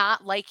sisters are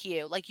not like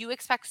you. Like, you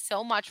expect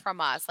so much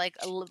from us. Like,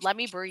 let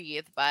me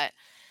breathe. But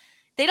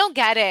They don't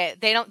get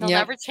it. They'll Yep.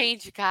 never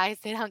change, you guys.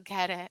 They don't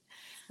get it.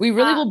 We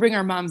really will bring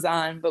our moms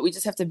on, but we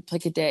just have to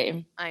pick a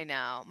day. I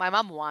know. My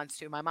mom wants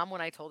to. My mom,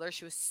 when I told her,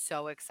 she was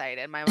so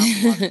excited. My mom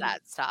loves that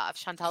stuff.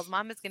 Chantel's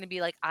mom is going to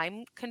be like,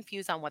 I'm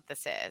confused on what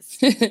this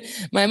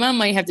is. My mom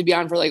might have to be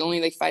on for like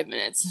only like 5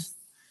 minutes.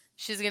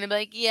 She's going to be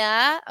like,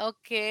 yeah,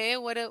 okay.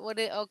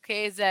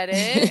 Okay, is that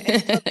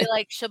it?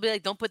 And she'll be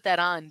like, don't put that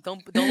on.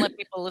 Don't let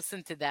people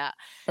listen to that.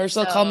 Or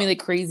she'll call me So, like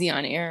crazy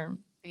on air.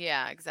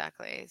 yeah,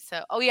 exactly.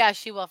 So, yeah,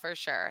 she will for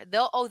sure.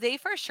 They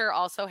for sure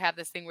also have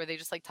this thing where they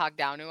just like talk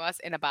down to us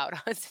and about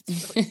us.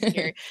 It's really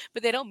scary,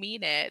 but they don't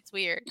mean it. It's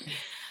weird.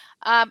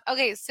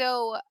 Okay,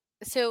 so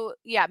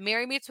yeah,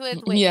 Mary meets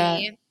with Yeah.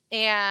 Whitney,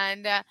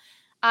 and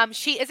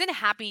she isn't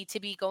happy to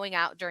be going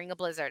out during a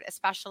blizzard,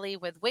 especially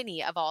with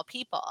Whitney of all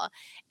people.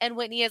 And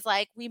Whitney is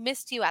like, "We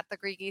missed you at the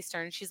Greek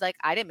Eastern." She's like,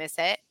 "I didn't miss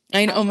it."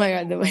 I I know. was Oh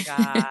my like, God.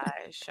 "Oh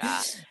my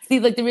gosh." See,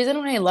 like the reason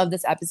why I love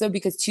this episode,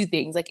 because two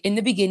things. Like in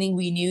the beginning,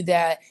 we knew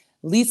that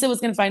Lisa was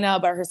going to find out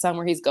about her son,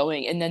 where he's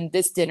going. And then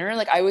this dinner,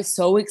 like I was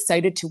so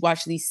excited to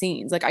watch these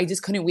scenes. Like I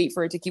just couldn't wait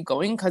for it to keep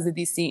going because of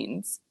these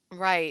scenes.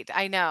 Right.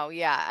 I know.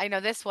 Yeah. I know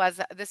this was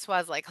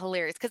like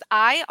hilarious because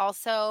I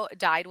also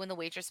died when the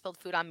waitress spilled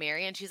food on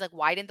Mary and she's like,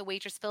 "Why didn't the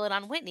waitress spill it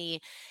on Whitney?"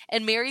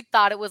 And Mary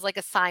thought it was like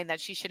a sign that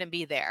she shouldn't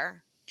be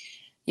there.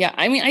 Yeah.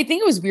 I mean, I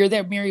think it was weird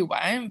that Mary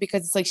went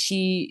because it's like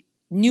she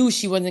knew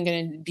she wasn't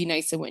going to be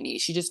nice to Whitney.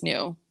 She just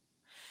knew.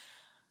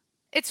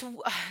 It's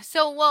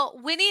so well,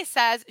 Winnie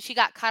says she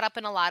got caught up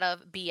in a lot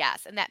of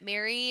BS and that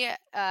Mary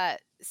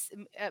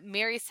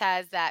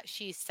says that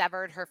she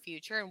severed her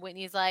future and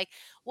Whitney's like,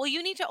 "Well,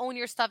 you need to own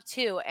your stuff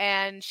too."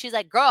 And she's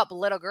like, "Grow up,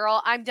 little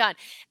girl. I'm done."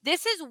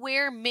 This is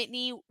where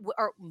Mitney,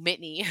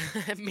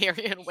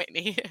 Mary and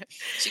Whitney.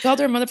 She called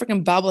her a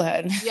motherfucking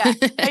bobblehead. Yeah,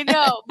 I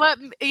know. But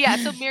yeah,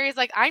 so Mary's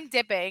like, "I'm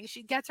dipping."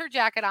 She gets her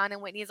jacket on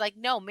and Whitney's like,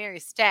 "No, Mary,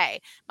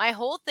 stay." My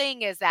whole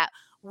thing is that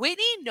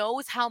Whitney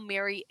knows how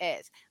Mary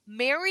is.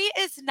 Mary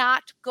is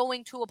not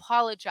going to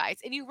apologize.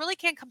 And you really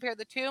can't compare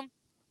the two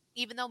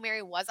even though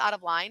Mary was out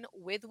of line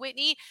with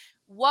Whitney,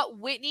 what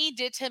Whitney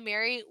did to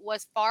Mary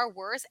was far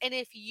worse. And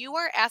if you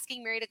are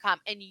asking Mary to come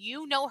and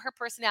you know her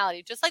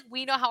personality, just like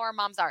we know how our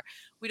moms are,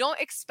 we don't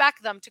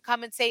expect them to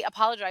come and say,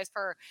 apologize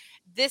for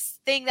this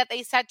thing that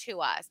they said to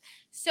us.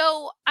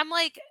 So I'm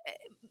like,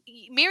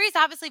 Mary's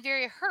obviously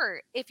very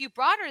hurt. If you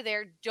brought her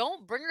there,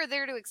 don't bring her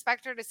there to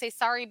expect her to say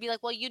sorry and be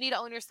like, well, you need to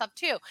own your stuff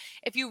too.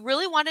 If you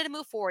really wanted to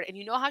move forward and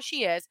you know how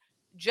she is,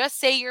 just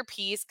say your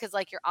piece because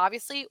like you're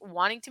obviously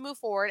wanting to move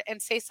forward and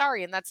say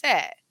sorry and that's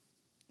it.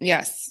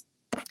 Yes.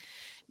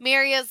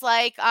 Mary is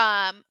like,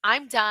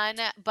 I'm done,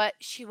 but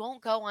she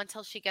won't go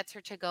until she gets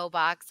her to-go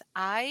box.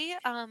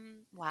 Wow.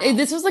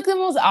 This was like the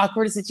most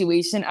awkward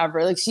situation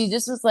ever. Like she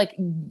just was like,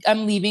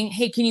 I'm leaving.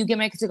 Hey, can you get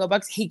my to-go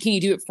box? Hey, can you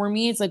do it for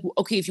me? It's like,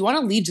 okay, if you want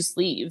to leave, just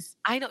leave.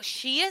 I know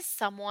she is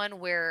someone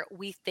where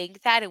we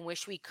think that and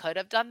wish we could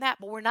have done that,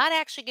 but we're not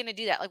actually going to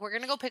do that. Like we're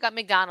going to go pick up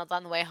McDonald's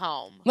on the way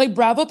home. Like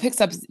Bravo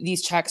picks up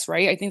these checks,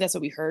 right? I think that's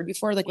what we heard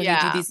before. Like when they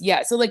do Yeah. these.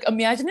 Yeah. So like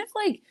imagine if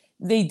like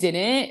they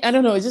didn't. I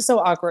don't know. It's just so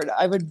awkward.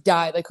 I would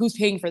die. Like who's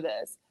paying for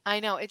this? I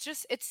know. It's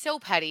so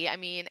petty. I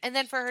mean, and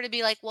then for her to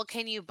be like, well,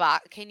 can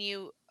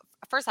you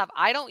first off,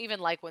 I don't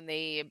even like when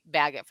they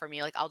bag it for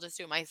me. Like I'll just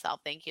do it myself.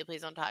 Thank you. Please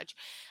don't touch.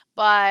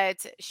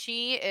 But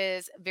she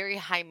is very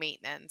high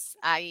maintenance.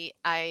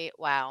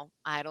 Wow,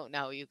 I don't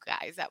know, you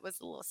guys. That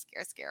was a little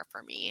scare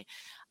for me.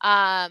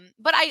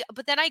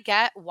 But then I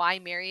get why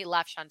Mary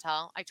left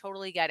Chantel. I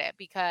totally get it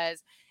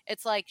because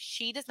it's like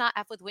she does not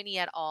F with Winnie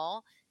at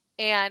all.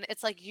 And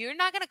it's like, you're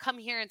not going to come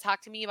here and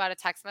talk to me about a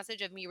text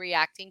message of me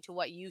reacting to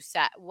what you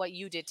said, what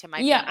you did to my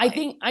Yeah,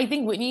 family. I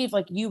think Whitney, if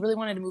like you really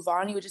wanted to move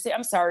on, you would just say,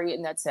 I'm sorry,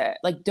 and that's it.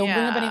 Like don't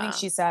bring up anything Yeah,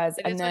 she says.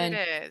 it And is what it then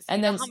is. You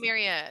and know then how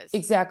Mary is.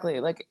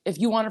 exactly. Like if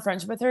you want a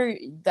friendship with her,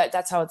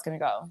 that's how it's gonna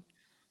go.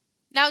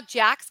 Now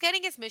Jack's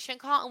getting his mission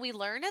call, and we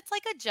learn it's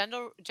like a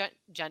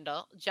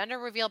gender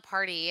reveal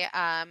party.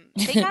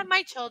 Thank God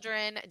my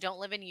children don't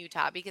live in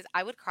Utah because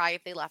I would cry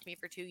if they left me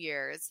for 2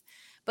 years.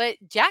 But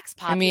Jack's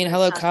I mean,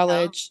 popular, hello Chantel.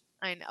 college.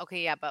 I know.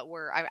 Okay, yeah, but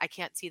I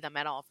can't see them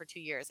at all for 2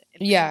 years.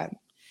 And for Yeah.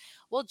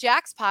 well,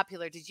 Jack's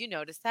popular. Did you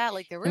notice that?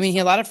 Like there I were mean, he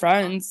so had a lot many of people.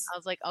 friends. I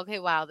was like, okay,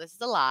 wow, this is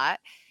a lot.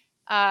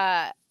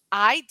 Uh,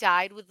 I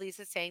died with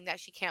Lisa saying that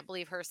she can't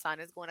believe her son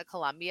is going to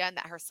Colombia and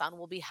that her son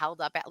will be held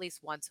up at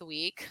least once a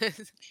week.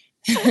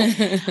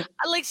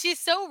 Like she's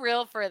so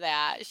real for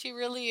that. She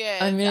really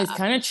I is. mean, it's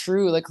kind of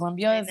true. Like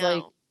Colombia I is like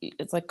know.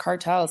 it's like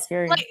cartel,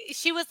 scary. Like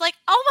she was like,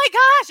 "Oh my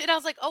gosh." And I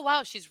was like, "Oh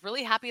wow, she's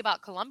really happy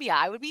about Colombia."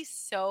 I would be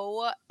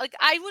so like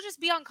I would just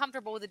be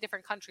uncomfortable with a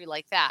different country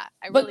like that.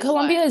 I But really would.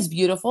 Colombia is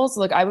beautiful, so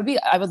like I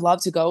would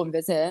love to go and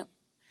visit.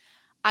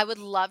 I would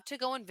love to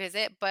go and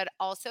visit, but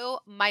also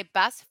my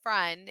best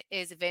friend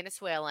is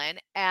Venezuelan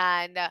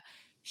and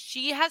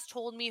she has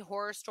told me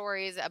horror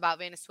stories about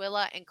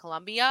Venezuela and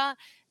Colombia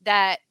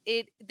that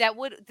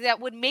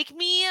would make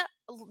me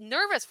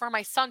nervous for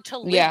my son to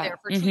live Yeah. there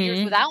for 2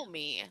 years without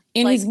me.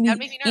 And Like that would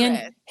make me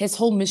nervous. his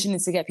whole mission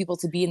is to get people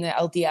to be in the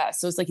LDS.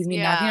 So it's like he's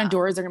been knocking Yeah. on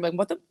doors. They're gonna be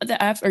like, what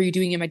the F are you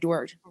doing in my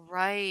door?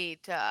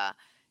 Right.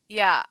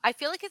 Yeah, I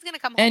feel like he's gonna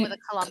come home with And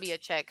a Columbia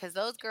chick because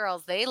those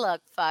girls, they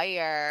look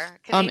fire.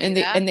 Can they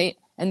do and that?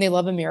 they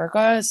love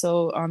America.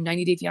 So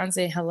 90 Day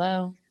Fiance,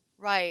 hello.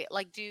 Right,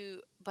 like,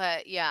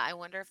 but yeah, I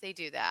wonder if they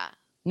do that.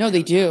 No, I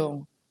they don't know.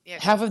 do. Yeah,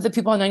 Half because of the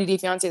people on 90 Day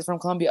Fiance is from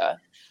Colombia.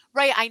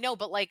 right, I know,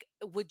 but, like,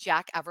 would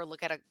Jack ever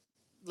look at a,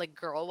 like,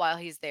 girl while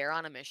he's there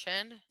on a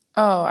mission?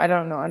 Oh, I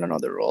don't know. I don't know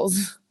the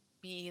rules.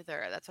 Me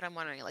either, that's what I'm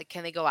wondering, like,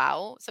 can they go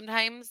out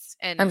sometimes?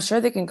 I'm And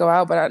sure they can go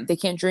out, but they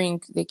can't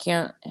drink. They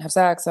can't have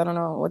sex. I don't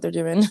know what they're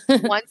doing.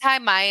 one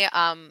time my,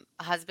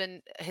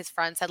 husband, his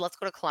friend said, "Let's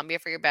go to Colombia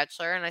for your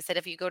bachelor," and I said,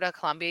 "If you go to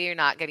Colombia, you're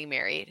not getting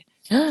married."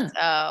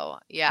 So,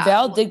 yeah.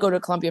 Val did go to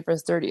Colombia for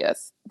his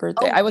 30th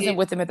birthday. Oh, I wasn't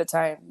with him at the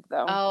time,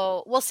 though.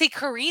 Oh, well, see,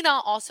 Karina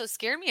also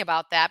scared me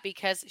about that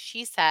because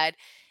she said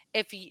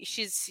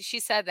she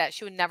said that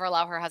she would never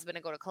allow her husband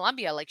to go to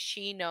Colombia. Like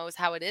she knows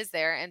how it is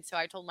there. And so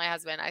I told my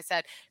husband, I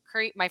said,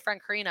 my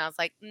friend Karina, I was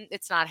like,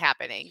 it's not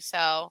happening.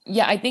 So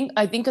Yeah, I think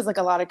because like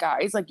a lot of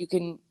guys, like you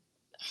can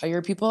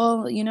hire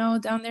people,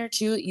 down there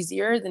too,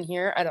 easier than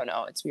here. I don't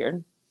know. It's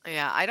weird.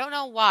 yeah, I don't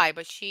know why,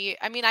 but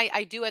I mean,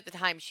 I do at the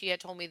time. She had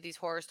told me these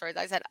horror stories.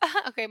 I said,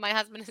 okay, my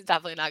husband is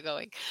definitely not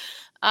going.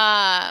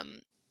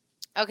 Um,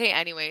 Okay,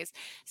 anyways.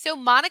 So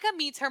Monica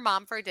meets her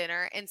mom for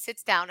dinner and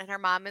sits down, and her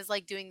mom is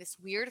like doing this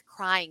weird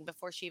crying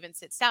before she even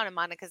sits down. And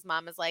Monica's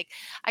mom is like,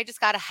 I just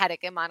got a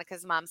headache. And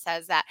Monica's mom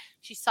says that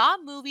she saw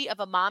a movie of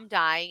a mom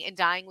dying and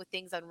dying with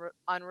things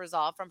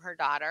unresolved from her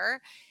daughter.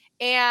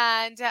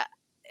 And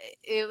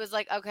it was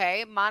like,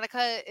 okay,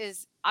 Monica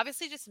is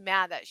obviously just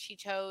mad that she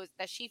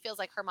feels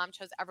like her mom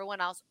chose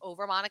everyone else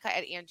over Monica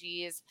at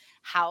Angie's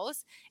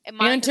house. And And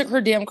Monica's, took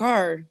her damn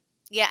car.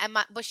 yeah,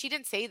 but she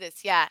didn't say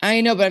this yet.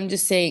 I know, but I'm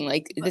just saying,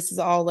 like, But this is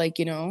all like,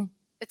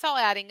 it's all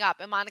adding up.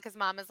 And Monica's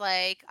mom is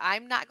like,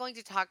 I'm not going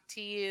to talk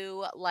to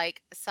you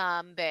like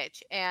some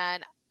bitch.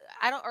 And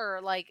I don't, or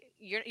like,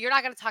 you're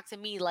not going to talk to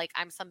me like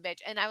I'm some bitch.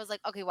 And I was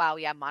like, okay, wow,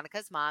 yeah,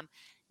 Monica's mom,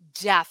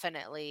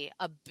 definitely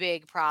a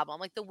big problem.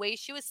 Like the way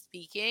she was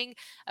speaking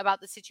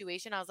about the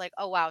situation, I was like,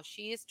 oh, wow,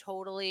 she is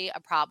totally a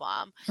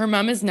problem. her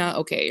mom is not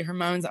okay. Her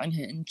mom's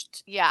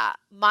unhinged. Yeah.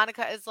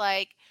 Monica is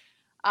like,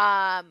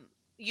 um,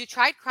 you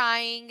tried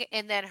crying,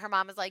 and then her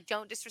mom is like,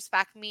 "Don't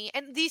disrespect me."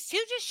 And these two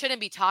just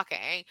shouldn't be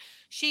talking.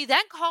 She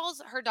then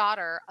calls her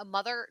daughter a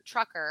mother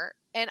trucker,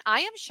 and I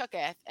am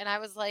shooketh. And I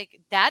was like,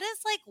 that is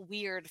like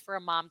weird for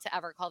a mom to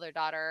ever call their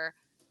daughter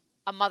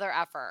a mother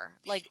effer.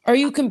 Like, Are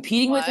you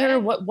competing with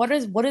her? what? What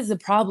is the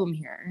problem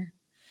here?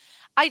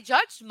 I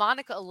judged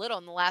Monica a little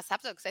in the last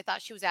episode because I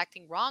thought she was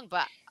acting wrong,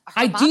 but her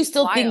I do mom's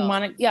still think wild.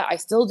 Monica, yeah, I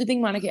still do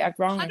think Monica act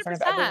wrong in front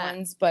of 100%.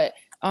 everyone's, but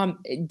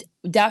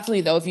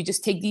definitely though, if you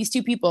just take these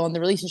two people in the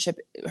relationship,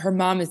 her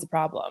mom is the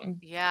problem.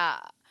 Yeah.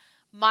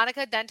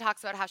 Monica then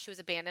talks about how she was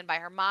abandoned by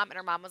her mom, and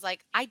her mom was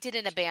like, I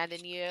didn't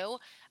abandon you.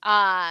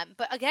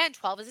 But again,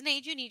 12 is an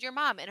age you need your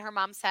mom. And her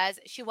mom says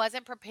she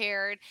wasn't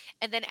prepared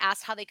and then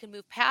asked how they could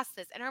move past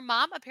this. And her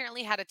mom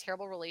apparently had a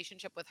terrible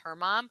relationship with her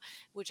mom,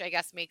 which I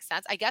guess makes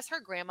sense. I guess her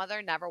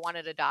grandmother never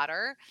wanted a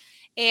daughter.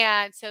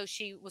 And so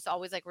she was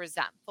always like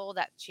resentful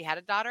that she had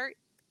a daughter.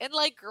 And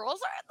like,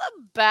 girls are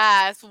the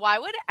best. Why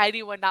would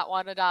anyone not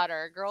want a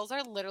daughter? Girls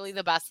are literally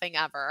the best thing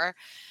ever.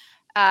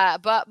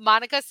 But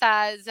Monica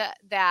says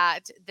that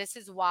this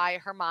is why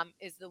her mom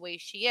is the way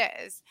she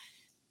is.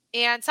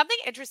 And something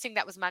interesting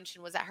that was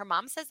mentioned was that her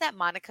mom says that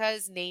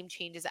Monica's name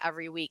changes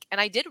every week.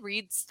 And I did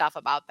read stuff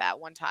about that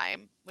one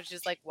time, which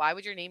is like, why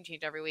would your name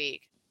change every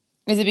week?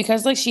 Is it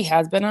because like she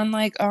has been on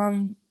like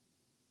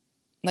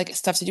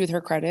stuff to do with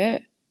her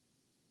credit?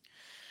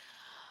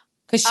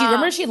 Because she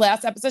remember Um, she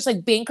last episode she's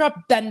like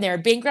bankrupt, been there,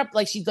 bankrupt,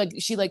 like she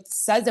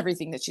says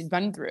everything that she's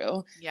been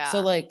through. So yeah.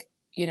 like,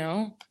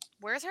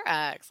 Where's her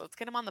ex? Let's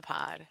get him on the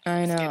pod.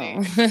 I Just kidding. know.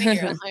 I'm sitting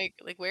here like,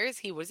 where is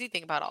he? What does he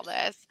think about all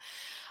this?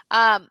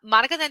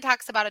 Monica then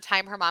talks about a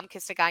time her mom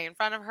kissed a guy in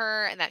front of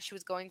her and that she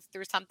was going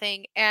through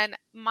something. And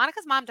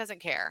Monica's mom doesn't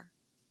care.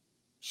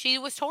 She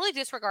was totally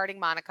disregarding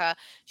Monica.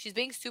 She's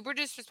being super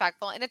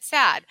disrespectful, and it's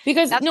sad.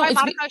 Because That's no, why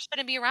Monica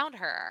shouldn't be around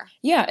her.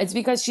 yeah, it's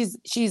because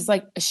she's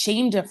like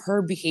ashamed of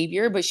her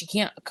behavior, but she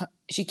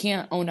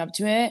can't own up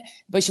to it,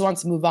 but she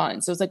wants to move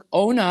on. So it's like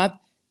own up,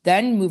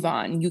 then move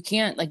on. You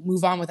can't like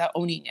move on without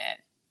owning it.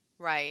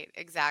 Right,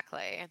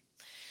 exactly.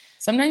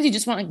 Sometimes you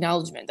just want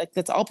acknowledgement. Like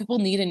that's all people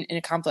need in a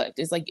conflict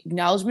is like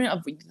acknowledgement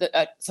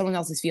of someone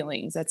else's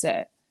feelings. That's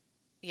it.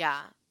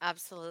 Yeah,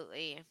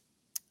 absolutely.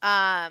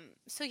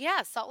 So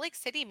yeah, Salt Lake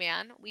City,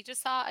 man. We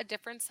just saw a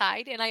different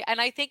side, and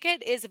I think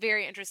it is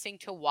very interesting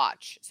to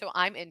watch. So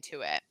I'm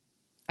into it.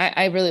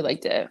 I really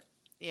liked it.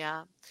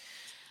 Yeah.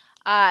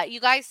 You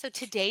guys, so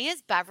today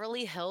is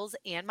Beverly Hills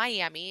and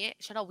Miami.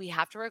 Chanel, we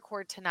have to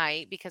record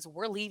tonight because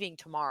we're leaving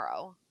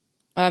tomorrow.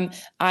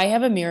 I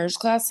have a mirrors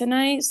class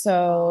tonight,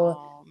 so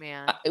Oh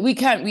man. we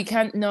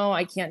can't. No,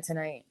 I can't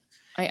tonight.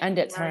 I end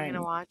at When are you gonna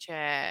 10. watch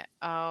it?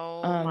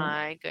 Oh Um,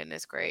 my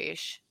goodness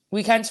gracious.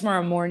 we can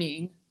tomorrow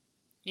morning.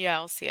 Yeah,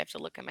 I'll see. I have to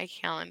look at my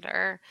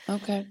calendar.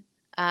 Okay.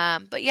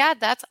 But yeah,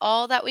 that's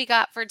all that we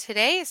got for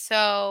today.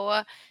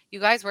 So you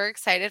guys were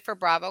excited for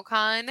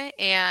BravoCon,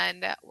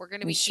 and we're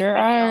going to We be sure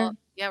keeping you are.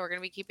 Yeah, we're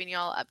gonna be keeping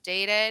y'all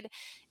updated,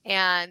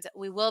 and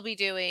we will be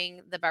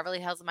doing the Beverly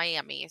Hills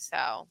Miami.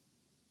 So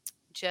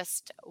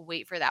just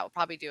wait for that. We'll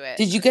probably do it.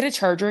 Did you get a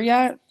charger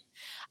yet?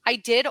 I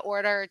did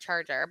order a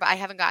charger, but I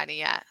haven't gotten it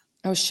yet.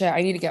 Oh shit,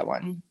 I need to get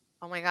one.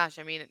 Oh my gosh!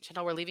 I mean,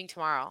 Chanel, we're leaving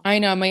tomorrow. I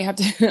know. I might have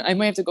to. I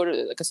might have to go to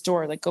like a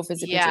store, like go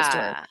physically to a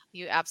store. Yeah,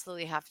 you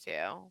absolutely have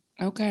to.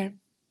 Okay.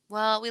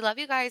 Well, we love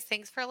you guys.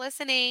 Thanks for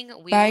listening.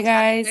 We Bye, will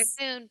talk to you guys guys.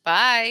 soon.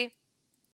 Bye.